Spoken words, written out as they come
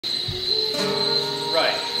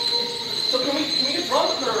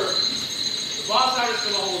boss hired us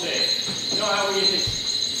for the whole day. You know how we is.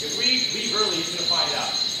 If we leave early, he's gonna find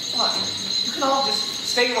out. Fine. You can all just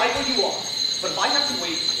stay right where you are. But if I have to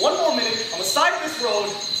wait one more minute on the side of this road,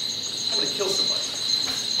 I'm gonna kill somebody.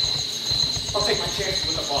 I'll take my chances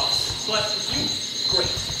with the boss. But you... Great.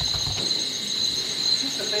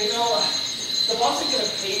 Here's the thing, though. The boss ain't gonna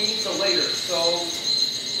pay me till later, so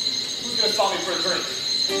who's gonna stop me for a drink?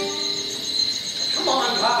 Come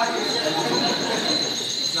on, guys.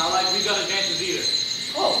 It's not like we got advances either.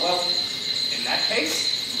 Oh, well, in that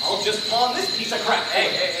case, I'll just pawn this piece of crap. Hey.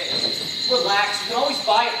 Relax. You can always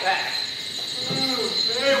buy it back.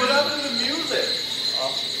 Hey, what happened to the music?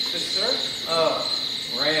 Yes, sir?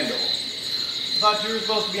 Randall. Thought you were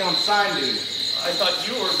supposed to be on sign duty. I thought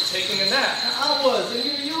you were taking a nap. I was, and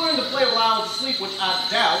you learned to play while I was asleep, which I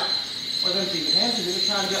doubt. Or them two hands are gonna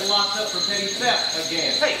try and get locked up for petty theft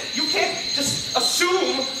again. Hey, you can't just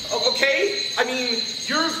assume, okay? I mean,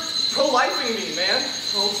 you're pro-lifing me, man.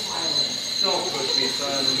 Profiling. Don't push me,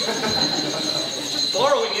 son. Just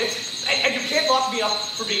borrowing it, and you can't lock me up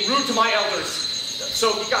for being rude to my elders.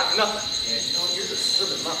 So you got nothing. Yeah, you know, you're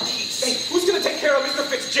disturbing my peace. Hey, who's gonna take care of Mr.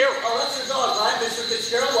 Fitzgerald? Oh, that's your dog, right, Mr.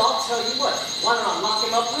 Fitzgerald? Well, I'll tell you what. Why don't I lock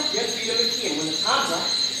him up with you and feed him a key, and when the time's right,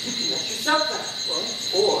 you can let yourself back.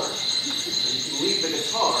 Or you can leave the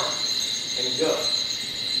guitar and go.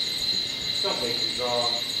 Don't make me draw.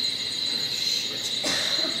 Shit.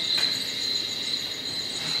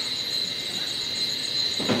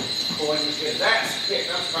 Boy, you get that kicked.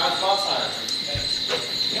 I'm surprised the boss hired me.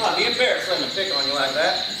 You know, I'd be embarrassed letting him pick on you like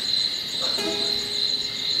that.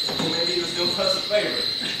 Maybe he was doing us a favor.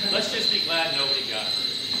 Let's just be glad nobody got hurt.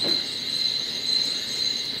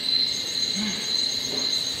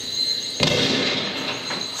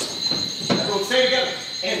 Everyone stay together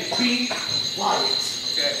and be quiet.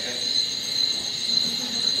 Okay.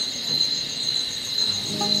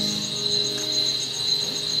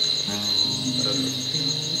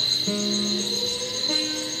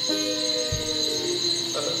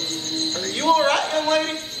 Are you all right, young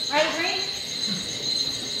lady? Right, agree?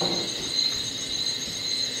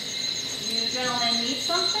 You gentlemen need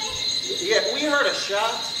something? Yeah, we heard a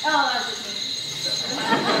shot. Oh, that was just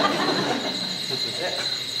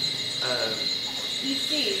me. You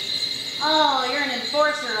see. Oh, you're an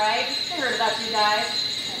enforcer, right? I heard about you guys.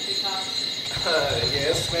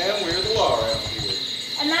 Yes, ma'am, we're the law around here.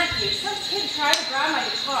 In that case, some kid tried to grab my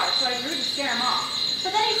guitar, so I drew to scare him off.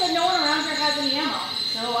 But then he said no one around here has any ammo.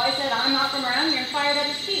 So I said I'm not from around here and fired at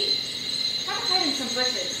his feet. Try to hide in some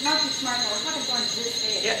bushes. Not too smart though. We're talking going this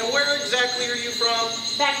big. Yeah, and where exactly are you from?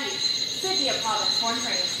 Back east. Cynthia province, born and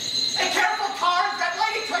raised. Hey, careful, Carnes! That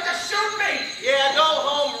lady tried to shoot me! Yeah, go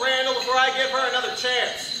home, Randall, before I give her another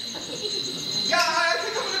chance. Yeah, I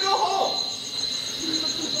think I'm gonna go home.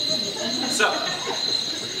 So,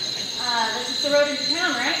 This is the road into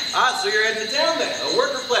town, right? so you're heading to town then. A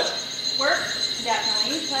work or pleasure? Work,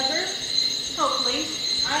 definitely. Pleasure, hopefully.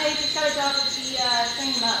 I just got a job at the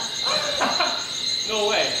Shiny Mug. No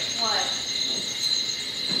way. What?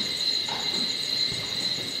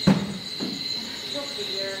 Go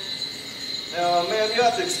figure. Now, ma'am, you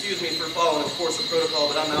have to excuse me for following enforcer protocol,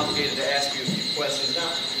 but I'm obligated to ask you a few questions. Now,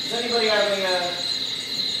 does anybody have any,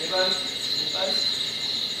 anybody?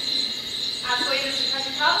 Absolutely, Mr.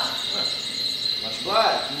 Cousin Cup. Much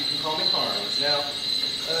obliged. You can call me Carnes. Now,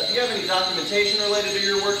 do you have any documentation related to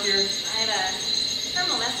your work here? I have a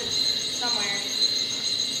terminal message somewhere.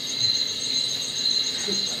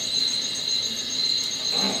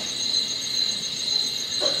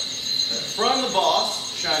 From the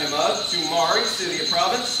boss, Shiny Mug, to Mari, City of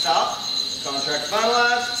Province, stop. Contract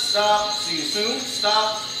finalized, stop. See you soon,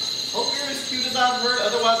 stop. Hope you're as cute as I've heard,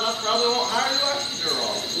 otherwise I probably won't hire you after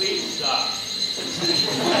all. Please stop.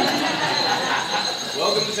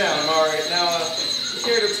 Welcome to town, Mari. Now,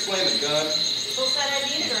 care to explain the gun? People said I'd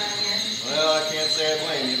need it around here. Well, I can't say I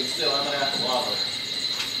blame you, but still, I'm gonna have to love her.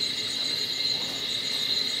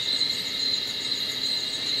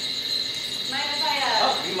 Mind if I,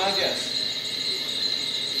 Oh, be my guest.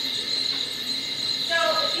 So,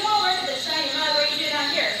 if you all work at the Shiny Mug, what are you doing out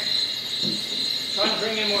here? Trying to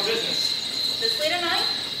bring in more business. This late at night?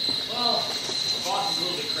 Well, the boss is a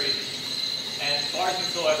little bit crazy. And bars been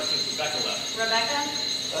slow ever since Rebecca left. Rebecca?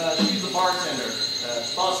 She's the bartender.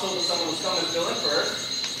 Boss told us someone was coming to fill in first.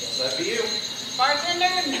 Guess that'd be you.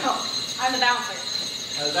 Bartender? No. I'm the bouncer.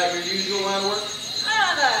 Is that your usual line of work? I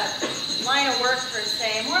don't have a line of work per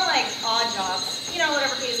se, more like odd jobs. You know,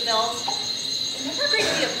 whatever pays the bills. It never agreed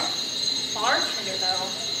to be a bartender, though.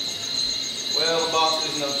 Well, the boss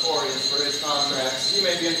is notorious for his contracts. You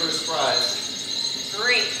may be in for a surprise.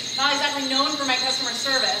 Great. Not exactly known for my customer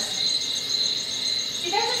service. Do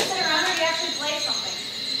you guys just sit around or do you actually play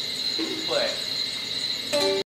play.